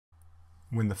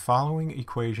When the following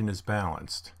equation is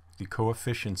balanced, the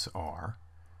coefficients are,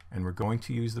 and we're going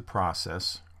to use the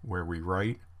process where we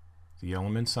write the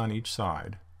elements on each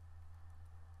side,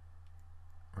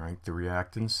 right, the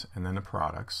reactants and then the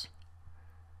products,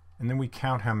 and then we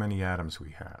count how many atoms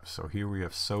we have. So here we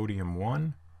have sodium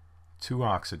 1, 2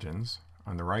 oxygens.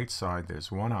 On the right side there's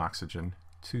 1 oxygen,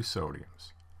 2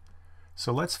 sodiums.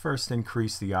 So let's first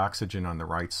increase the oxygen on the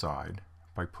right side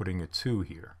by putting a 2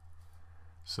 here.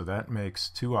 So that makes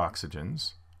 2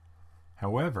 oxygens.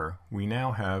 However, we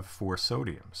now have 4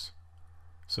 sodiums.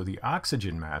 So the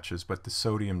oxygen matches, but the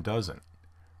sodium doesn't.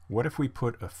 What if we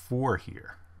put a 4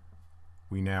 here?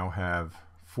 We now have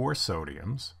 4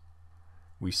 sodiums.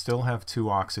 We still have 2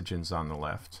 oxygens on the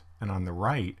left, and on the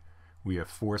right we have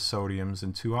 4 sodiums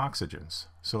and 2 oxygens.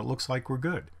 So it looks like we're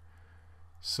good.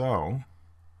 So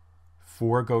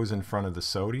 4 goes in front of the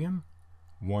sodium,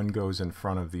 1 goes in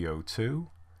front of the O2,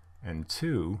 and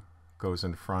 2 goes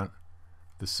in front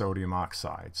the sodium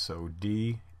oxide. So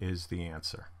D is the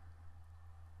answer.